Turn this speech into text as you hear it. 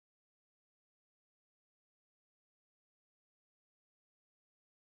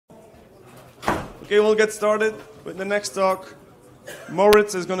Okay, we'll get started with the next talk.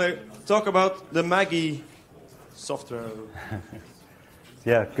 Moritz is going to talk about the Maggy software.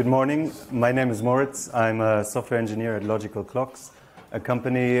 Yeah, good morning. My name is Moritz. I'm a software engineer at Logical Clocks, a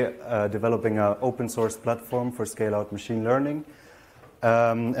company developing an open source platform for scale-out machine learning.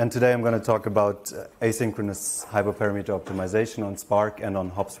 And today I'm going to talk about asynchronous hyperparameter optimization on Spark and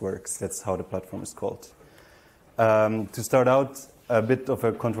on HopsWorks. That's how the platform is called. To start out, a bit of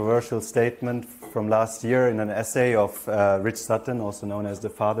a controversial statement from last year in an essay of Sutton, also known as the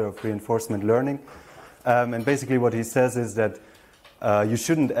father of reinforcement learning. And basically what he says is that you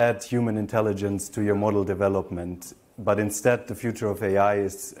shouldn't add human intelligence to your model development, but instead the future of AI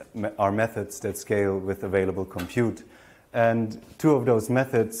are methods that scale with available compute. And two of those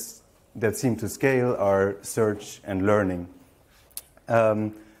methods that seem to scale are search and learning.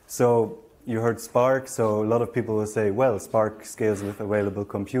 So you heard Spark, so a lot of people will say, well, Spark scales with available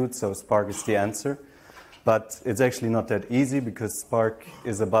compute, so Spark is the answer. But it's actually not that easy because Spark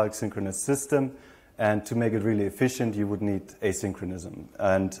is a bulk-synchronous system, and to make it really efficient, you would need asynchronism.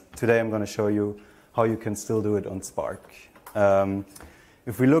 And today I'm going to show you how you can still do it on Spark.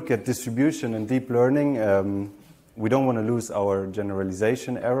 If we look at distribution and deep learning, we don't want to lose our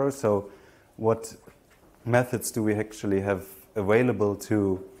generalization error. So what methods do we actually have available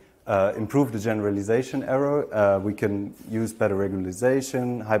to improve the generalization error? We can use better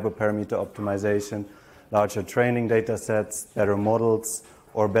regularization, hyperparameter optimization, larger training data sets, better models,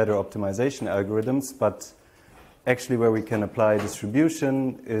 or better optimization algorithms. But actually where we can apply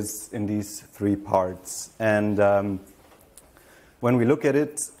distribution is in these three parts. And when we look at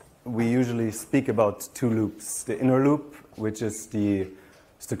it, we usually speak about two loops. The inner loop, which is the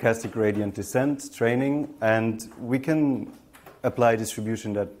stochastic gradient descent training, and we can apply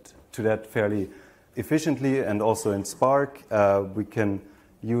distribution to that fairly efficiently, and also in Spark we can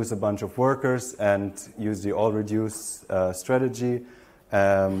use a bunch of workers and use the all-reduce strategy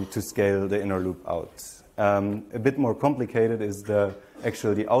to scale the inner loop out. A bit more complicated is the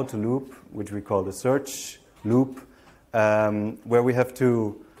outer loop, which we call the search loop, where we have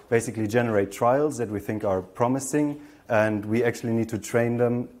to basically generate trials that we think are promising, and we actually need to train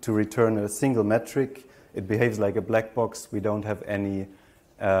them to return a single metric. It behaves like a black box. We don't have any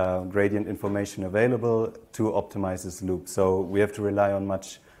gradient information available to optimize this loop. So we have to rely on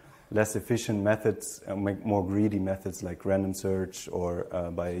much less efficient methods, more greedy methods like random search or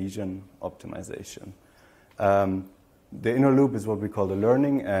Bayesian optimization. The inner loop is what we call the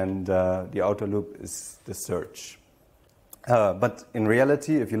learning, and the outer loop is the search. But in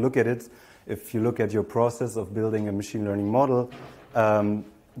reality, if you look at it, if you look at your process of building a machine learning model,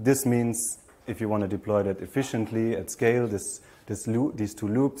 this means if you want to deploy that efficiently at scale, these two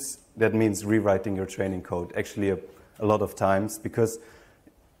loops, that means rewriting your training code actually a lot of times, because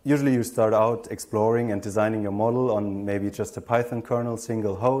usually you start out exploring and designing your model on maybe just a Python kernel,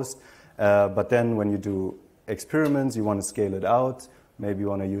 single host, but then when you do experiments, you want to scale it out. Maybe you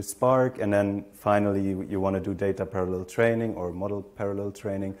want to use Spark, and then finally you want to do data parallel training or model parallel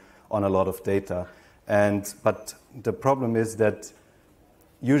training on a lot of data. But the problem is that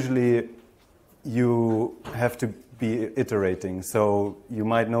usually you have to be iterating. So you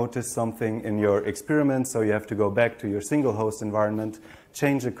might notice something in your experiment, so you have to go back to your single host environment,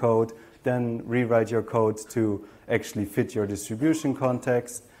 change the code, then rewrite your code to actually fit your distribution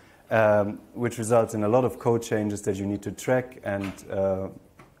context. Which results in a lot of code changes that you need to track and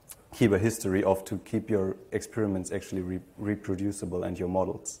keep a history of to keep your experiments actually reproducible and your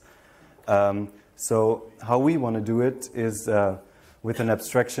models. So how we want to do it is with an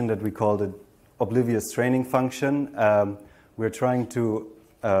abstraction that we call the oblivious training function. We're trying to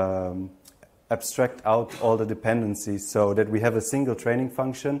abstract out all the dependencies so that we have a single training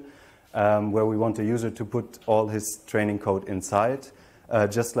function where we want the user to put all his training code inside.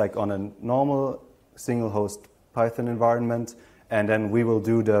 Just like on a normal single-host Python environment, and then we will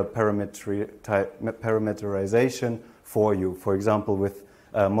do the parameterization for you. For example, with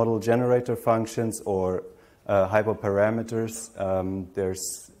model generator functions or hyperparameters,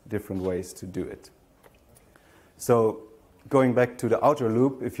 there's different ways to do it. So going back to the outer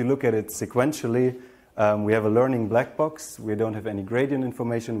loop, if you look at it sequentially, we have a learning black box. We don't have any gradient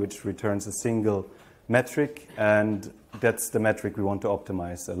information, which returns a single metric, and that's the metric we want to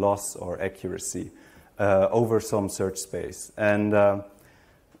optimize, a loss or accuracy over some search space. And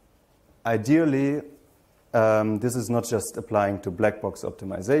ideally, this is not just applying to black box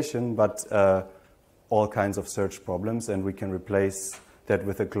optimization, but all kinds of search problems, and we can replace that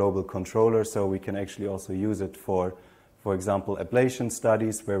with a global controller, so we can actually also use it for example, ablation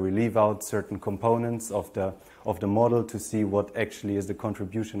studies, where we leave out certain components of the model to see what actually is the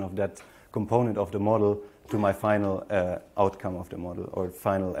contribution of that component of the model to my final outcome of the model or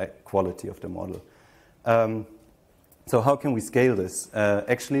final quality of the model. So how can we scale this?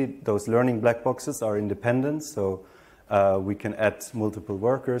 Actually, those learning black boxes are independent, so we can add multiple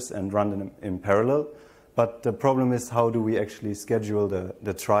workers and run them in parallel. But the problem is, how do we actually schedule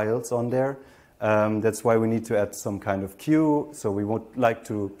the trials on there? That's why we need to add some kind of queue. So we would like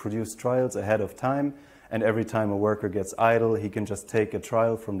to produce trials ahead of time. And every time a worker gets idle, he can just take a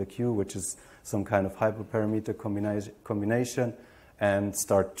trial from the queue, which is some kind of hyperparameter combination, and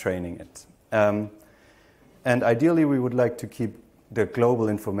start training it. And ideally, we would like to keep the global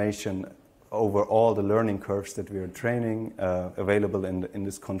information over all the learning curves that we are training available in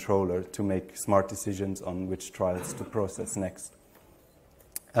this controller to make smart decisions on which trials to process next.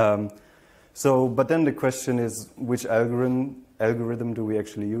 But then the question is, which algorithm do we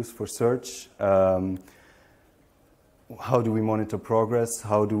actually use for search? How do we monitor progress?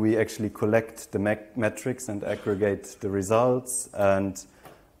 How do we actually collect the metrics and aggregate the results? And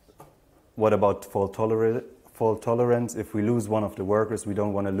what about fault tolerance? If we lose one of the workers, we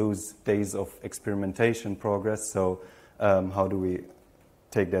don't want to lose days of experimentation progress. So how do we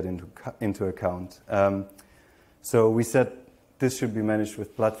take that into account? So we said this should be managed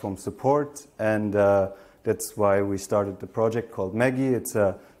with platform support, and that's why we started the project called Maggy. It's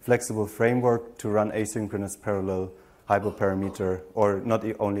a flexible framework to run asynchronous parallel hyperparameter, or not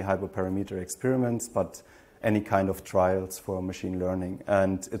only hyperparameter experiments, but any kind of trials for machine learning.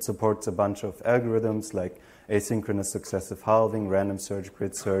 And it supports a bunch of algorithms like asynchronous successive halving, random search,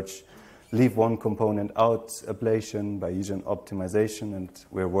 grid search, leave one component out ablation, Bayesian optimization, and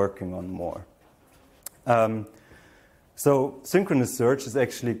we're working on more. So synchronous search is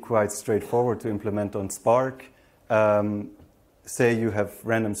actually quite straightforward to implement on Spark. Say you have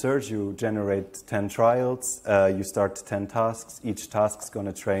random search, you generate 10 trials, you start 10 tasks, each task is going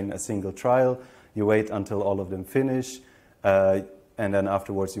to train a single trial, you wait until all of them finish, and then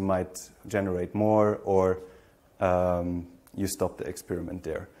afterwards you might generate more, or you stop the experiment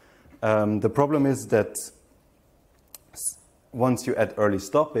there. The problem is that once you add early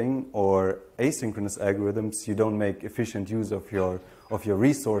stopping or asynchronous algorithms, you don't make efficient use of your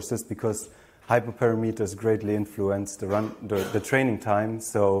resources, because hyperparameters greatly influence the training time.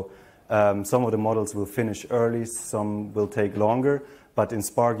 So some of the models will finish early, some will take longer, but in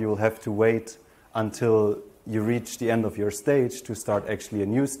Spark you will have to wait until you reach the end of your stage to start actually a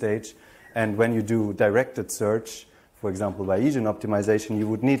new stage. And when you do directed search, for example Bayesian optimization, you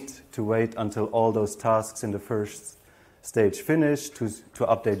would need to wait until all those tasks in the first stage finish to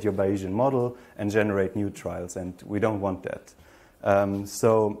update your Bayesian model and generate new trials, and we don't want that.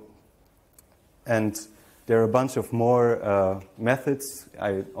 And there are a bunch of more methods.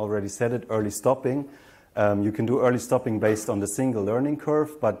 I already said it, early stopping. You can do early stopping based on the single learning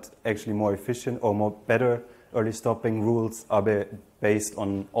curve, but actually more efficient or better early stopping rules are based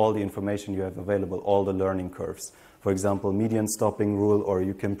on all the information you have available, all the learning curves. For example, median stopping rule, or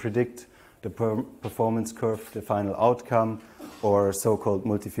you can predict the performance curve, the final outcome, or so-called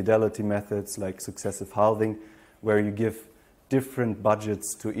multi-fidelity methods like successive halving, where you give different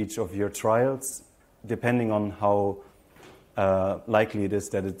budgets to each of your trials, depending on how likely it is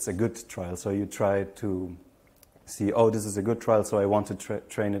that it's a good trial. So you try to see, oh, this is a good trial, so I want to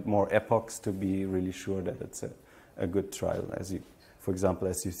train it more epochs to be really sure that it's a good trial. For example,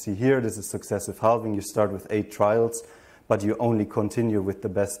 as you see here, this is successive halving. You start with 8 trials, but you only continue with the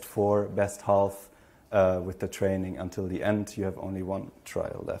best 4, best half with the training until the end. You have only 1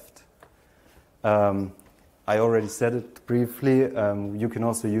 trial left. I already said it briefly. You can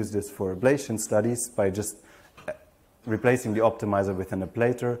also use this for ablation studies by just replacing the optimizer with an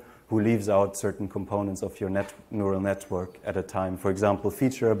ablator who leaves out certain components of your neural network at a time. For example,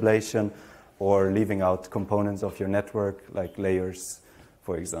 feature ablation, or leaving out components of your network, like layers,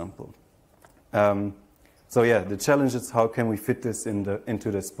 for example. So yeah, the challenge is how can we fit this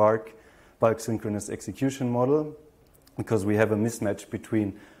into the Spark bulk-synchronous execution model, because we have a mismatch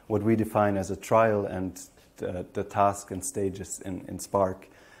between what we define as a trial and the task and stages in Spark.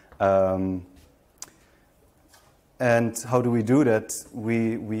 And how do we do that?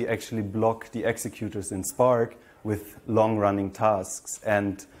 We actually block the executors in Spark with long-running tasks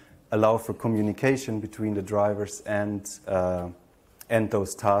and allow for communication between the drivers and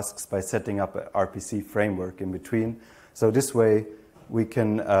those tasks by setting up an RPC framework in between. So this way we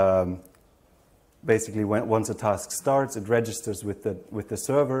can basically, once a task starts, it registers with the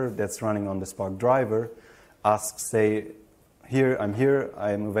server that's running on the Spark driver, asks, say, I'm here,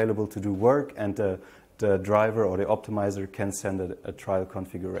 I'm available to do work, and the the driver or the optimizer can send a trial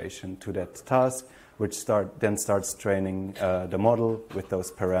configuration to that task, which then starts training the model with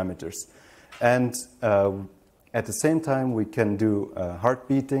those parameters. And at the same time, we can do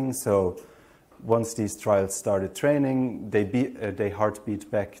heartbeating. So once these trials started training, they heartbeat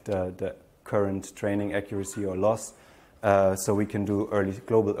back the current training accuracy or loss. So we can do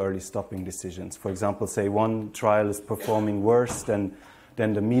global early stopping decisions. For example, say one trial is performing worse than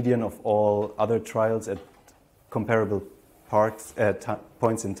the median of all other trials at comparable points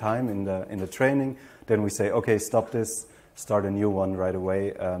in time in the training. Then we say, okay, stop this, start a new one right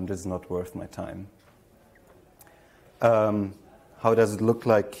away. This is not worth my time. How does it look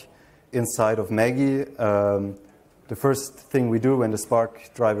like inside of Maggy? The first thing we do when the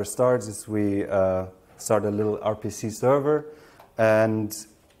Spark driver starts is we start a little RPC server, and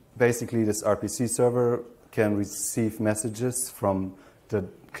basically this RPC server can receive messages from the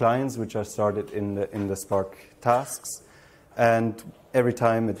clients which are started in the Spark tasks, and every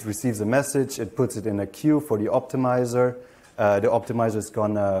time it receives a message, it puts it in a queue for the optimizer. The optimizer is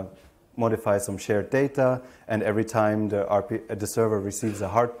gonna modify some shared data, and every time the server receives a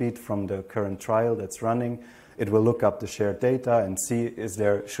heartbeat from the current trial that's running, it will look up the shared data and see,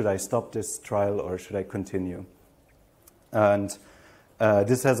 should I stop this trial or should I continue? And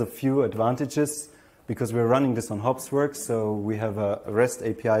this has a few advantages because we're running this on HopsWorks, so we have a REST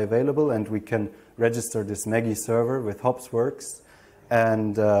API available and we can register this Maggy server with HopsWorks,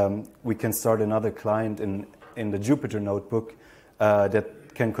 and we can start another client in the Jupyter notebook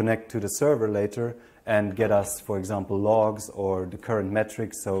that can connect to the server later and get us, for example, logs or the current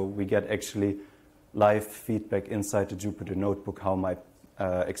metrics, so we get actually live feedback inside the Jupyter notebook how my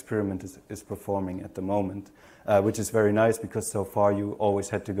experiment is performing at the moment, which is very nice because so far you always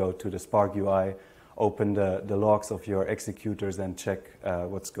had to go to the Spark UI, open the logs of your executors and check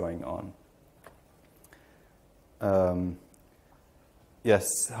what's going on.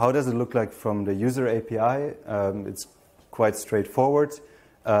 Yes, how does it look like from the user API? It's quite straightforward.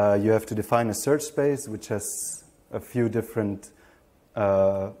 You have to define a search space which has a few different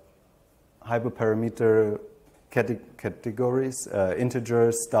hyperparameter categories,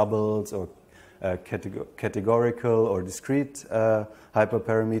 integers, doubles, or categorical or discrete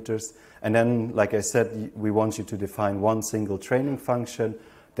hyperparameters. And then, like I said, we want you to define one single training function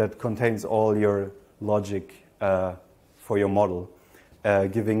that contains all your logic for your model,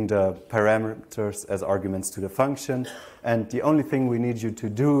 giving the parameters as arguments to the function. And the only thing we need you to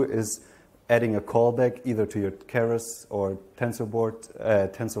do is adding a callback either to your Keras or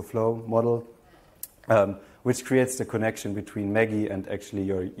TensorFlow model, which creates the connection between Maggy and actually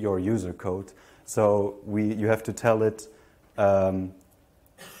your user code. So you have to tell it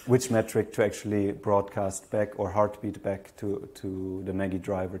which metric to actually broadcast back or heartbeat back to the Maggy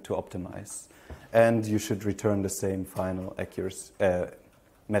driver to optimize. And you should return the same final accuracy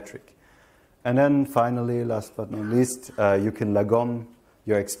metric. And then finally, last but not least, you can lagom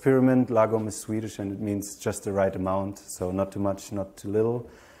your experiment. Lagom is Swedish and it means just the right amount, so not too much, not too little.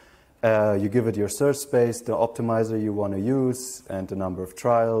 You give it your search space, the optimizer you want to use, and the number of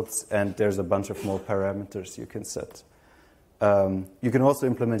trials, and there's a bunch of more parameters you can set. You can also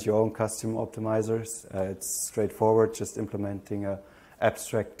implement your own custom optimizers. It's straightforward, just implementing an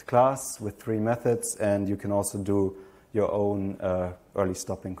abstract class with 3 methods, and you can also do your own early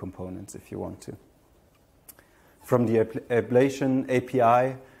stopping components if you want to. From the ablation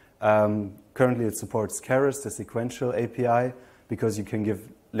API, currently it supports Keras, the sequential API, because you can give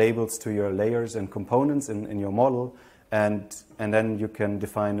labels to your layers and components in your model, and then you can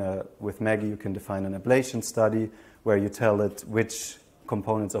define, with Maggy, you can define an ablation study where you tell it which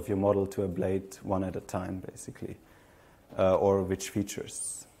components of your model to ablate one at a time, basically, or which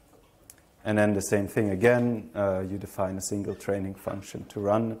features. And then the same thing again, you define a single training function to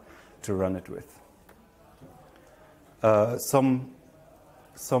run it with. Some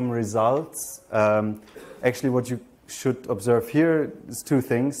results. Actually, what you should observe here is 2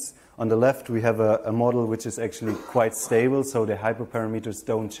 things. On the left, we have a model which is actually quite stable, so the hyperparameters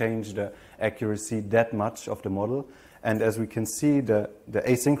don't change the accuracy that much of the model. And as we can see, the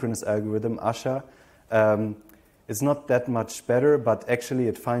asynchronous algorithm, ASHA, is not that much better, but actually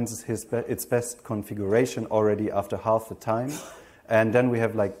it finds its best configuration already after half the time. And then we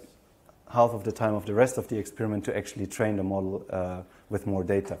have like half of the time of the rest of the experiment to actually train the model with more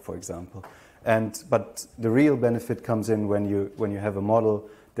data, for example. But the real benefit comes in when you have a model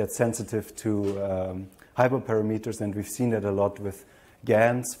that's sensitive to hyperparameters, and we've seen that a lot with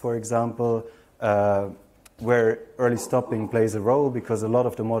GANs, for example, where early stopping plays a role because a lot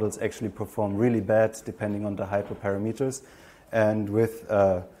of the models actually perform really bad depending on the hyperparameters. And with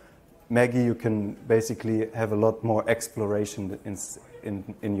Maggy, you can basically have a lot more exploration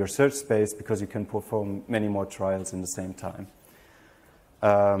in your search space because you can perform many more trials in the same time.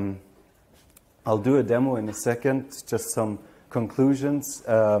 I'll do a demo in a second, just some conclusions.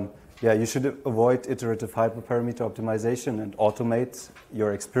 Yeah, you should avoid iterative hyperparameter optimization and automate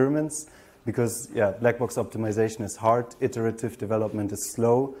your experiments because, yeah, black box optimization is hard, iterative development is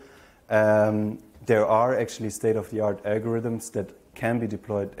slow. There are actually state-of-the-art algorithms that can be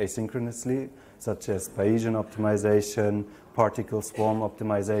deployed asynchronously, such as Bayesian optimization, particle swarm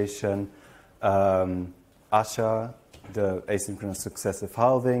optimization, ASHA, the asynchronous successive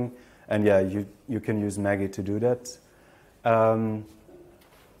halving, and yeah, you can use Maggy to do that.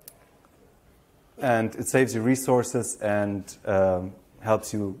 And it saves you resources and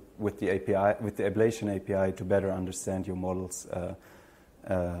helps you with the API, with the ablation API, to better understand your models,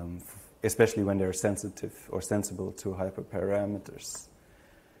 especially when they're sensitive or sensible to hyperparameters.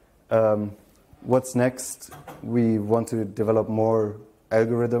 What's next? We want to develop more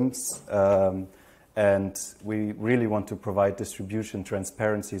algorithms, and we really want to provide distribution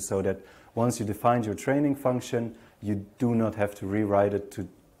transparency so that once you define your training function, you do not have to rewrite it to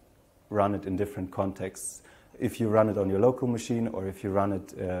run it in different contexts. If you run it on your local machine, or if you run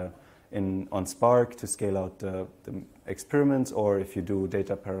it on Spark to scale out the experiments, or if you do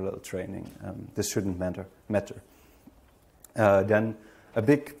data parallel training, this shouldn't matter. Then a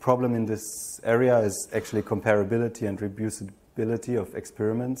big problem in this area is actually comparability and reproducibility of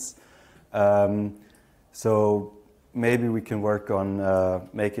experiments. So maybe we can work on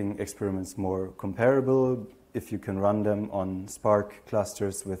making experiments more comparable. If you can run them on Spark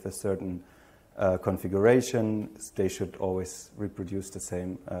clusters with a certain configuration, they should always reproduce the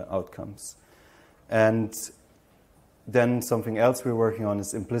same outcomes. And then something else we're working on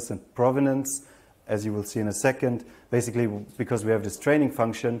is implicit provenance. As you will see in a second, basically because we have this training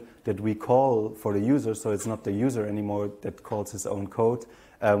function that we call for the user, so it's not the user anymore that calls his own code,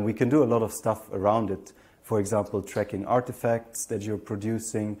 we can do a lot of stuff around it. For example, tracking artifacts that you're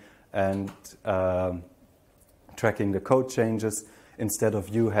producing and tracking the code changes, instead of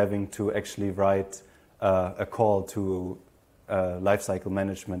you having to actually write a call to a lifecycle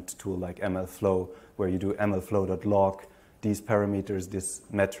management tool like MLflow, where you do mlflow.log, these parameters, this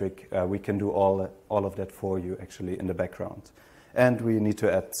metric. We can do all of that for you actually in the background. And we need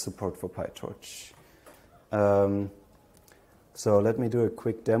to add support for PyTorch. So let me do a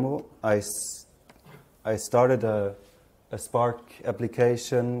quick demo. I started a Spark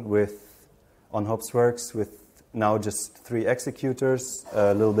application on HopsWorks with now just 3 executors,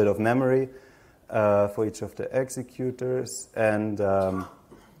 a little bit of memory for each of the executors. And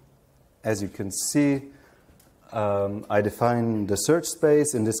as you can see, I define the search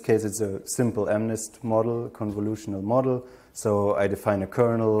space. In this case, it's a simple MNIST model, convolutional model. So I define a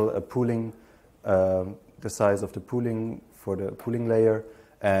kernel, a pooling, the size of the pooling for the pooling layer.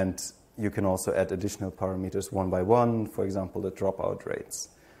 And you can also add additional parameters one by one, for example, the dropout rates.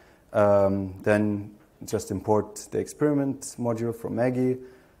 Then just import the experiment module from Maggy,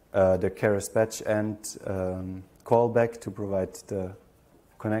 the Keras batch and callback to provide the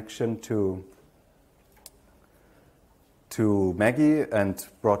connection to Maggy and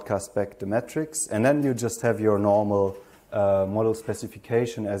broadcast back the metrics. And then you just have your normal model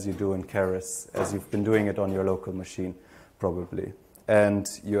specification as you do in Keras, as you've been doing it on your local machine, probably. And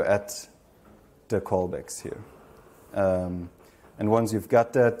you add the callbacks here. And once you've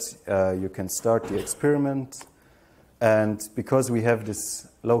got that, you can start the experiment. And because we have this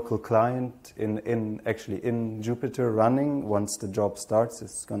local client actually in Jupyter running, once the job starts,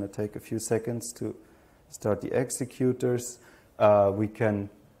 it's going to take a few seconds to start the executors. We can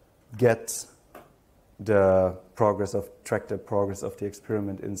get track the progress of the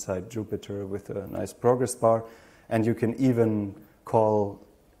experiment inside Jupyter with a nice progress bar. And you can even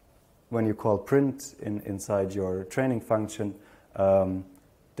when you call print inside your training function,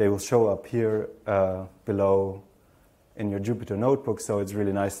 they will show up here below in your Jupyter notebook. So it's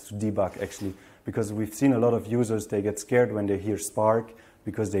really nice to debug actually, because we've seen a lot of users, they get scared when they hear Spark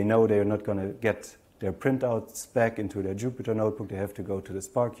because they know they're not going to get their printouts back into their Jupyter notebook. They have to go to the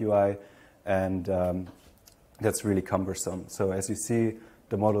Spark UI, and that's really cumbersome. So as you see,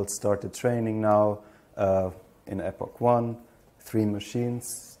 the model started training now in Epoch 1, 3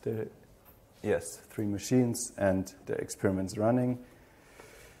 machines. 3 machines, and the experiment's running.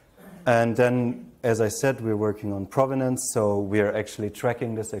 And then, as I said, we're working on provenance, so we're actually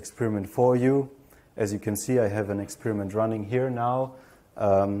tracking this experiment for you. As you can see, I have an experiment running here now.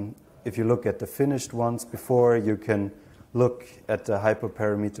 If you look at the finished ones before, you can look at the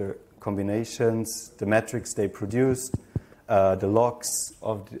hyperparameter combinations, the metrics they produced, the logs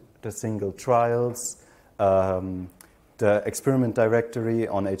of the single trials, the experiment directory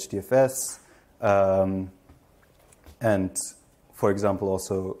on HDFS, and for example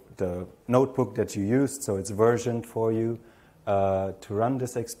also the notebook that you used, so it's versioned for you to run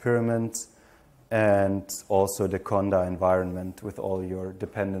this experiment, and also the Conda environment with all your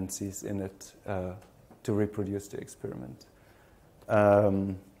dependencies in it to reproduce the experiment.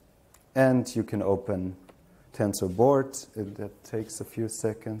 And you can open TensorBoard. That takes a few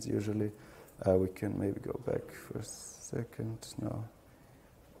seconds usually. We can maybe go back for a second. No,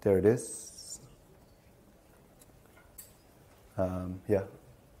 there it is. Yeah,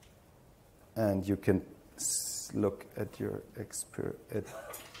 and you can look at your experiment. It's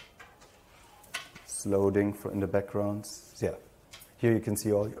loading in the background. Yeah, here you can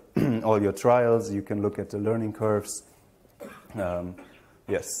see all your all your trials. You can look at the learning curves.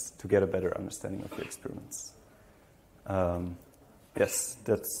 Yes, to get a better understanding of your experiments. Yes,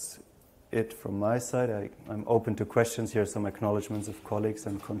 that's it from my side. I'm open to questions. Here are some acknowledgements of colleagues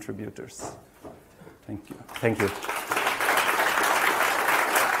and contributors. Thank you. Thank you.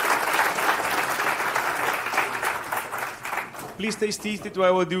 Please stay seated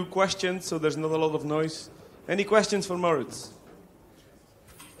while we do questions, so there's not a lot of noise. Any questions for Moritz?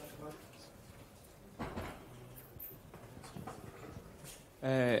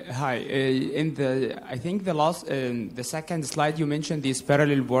 Hi. I think the second slide you mentioned these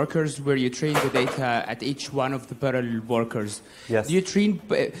parallel workers where you train the data at each one of the parallel workers. Yes. Do you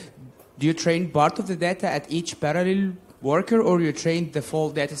train part of the data at each parallel worker, or you train the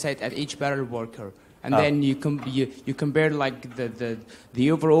full data set at each parallel worker? And then you compare like the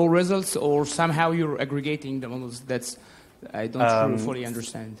overall results, or somehow you're aggregating the models. I don't fully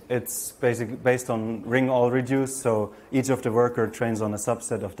understand. It's basically based on ring-all reduce, so each of the worker trains on a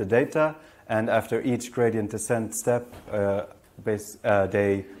subset of the data, and after each gradient descent step, they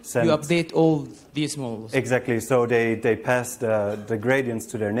send... You update all these models. Exactly, so they pass the gradients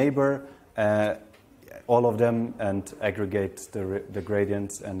to their neighbor, all of them, and aggregate the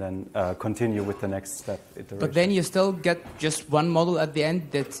gradients, and then continue with the next step iteration. But then you still get just one model at the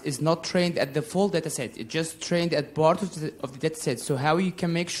end that is not trained at the full data set. It's just trained at part of the data set. So how you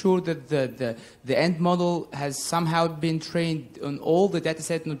can make sure that the end model has somehow been trained on all the data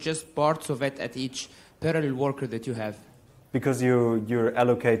set, not just parts of it at each parallel worker that you have? Because you're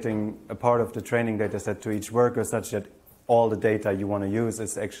allocating a part of the training data set to each worker such that all the data you want to use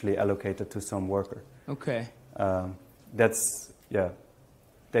is actually allocated to some worker. Okay. That's,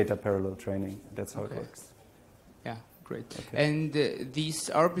 data parallel training. That's how it works. Yeah, great. Okay. And this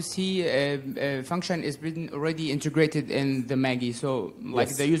RPC function has been already integrated in the Maggy, so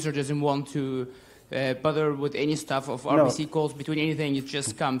like the user doesn't want to bother with any stuff of RPC calls between anything. It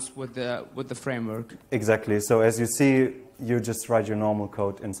just comes with the framework. Exactly. So as you see, you just write your normal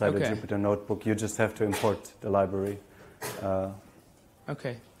code inside a Jupyter notebook. You just have to import the library.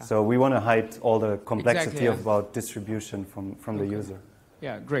 So we want to hide all the complexity about distribution from the user.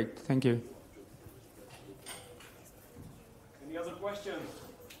 Yeah, great. Thank you. Any other questions?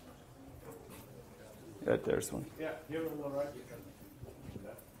 Yeah, there's one. Yeah, here on the right.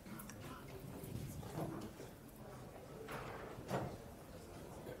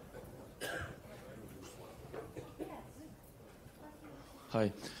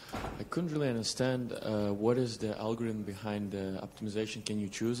 Hi. I couldn't really understand what is the algorithm behind the optimization. Can you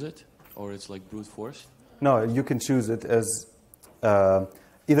choose it, or it's like brute force? No, you can choose it as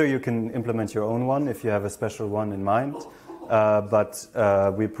either you can implement your own one if you have a special one in mind, but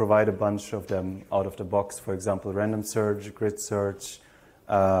we provide a bunch of them out of the box. For example, random search, grid search,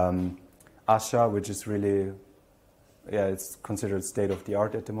 Asha, which is really, it's considered state of the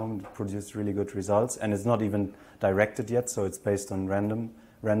art at the moment. It produces really good results, and it's not even directed yet, so it's based on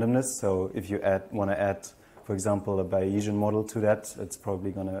randomness. So if you want to add, for example, a Bayesian model to that, it's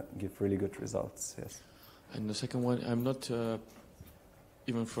probably going to give really good results. Yes. And the second one, I'm not,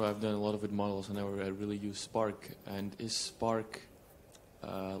 even though I've done a lot of with models, I never really use Spark. And is Spark,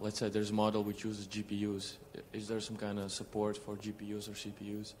 let's say there's a model which uses GPUs. Is there some kind of support for GPUs or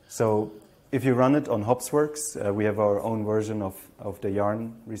CPUs? So if you run it on HopsWorks, we have our own version of the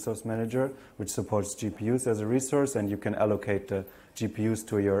Yarn resource manager, which supports GPUs as a resource, and you can allocate the GPUs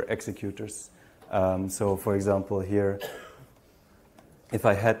to your executors. So for example, here, if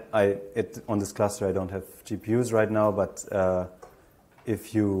I had, on this cluster I don't have GPUs right now, but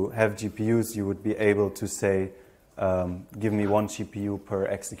if you have GPUs, you would be able to say, give me 1 GPU per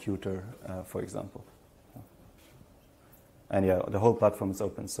executor, for example. And the whole platform is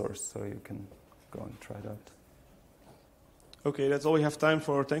open source, so you can go and try it out. Okay, that's all we have time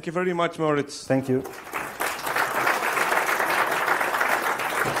for. Thank you very much, Moritz. Thank you.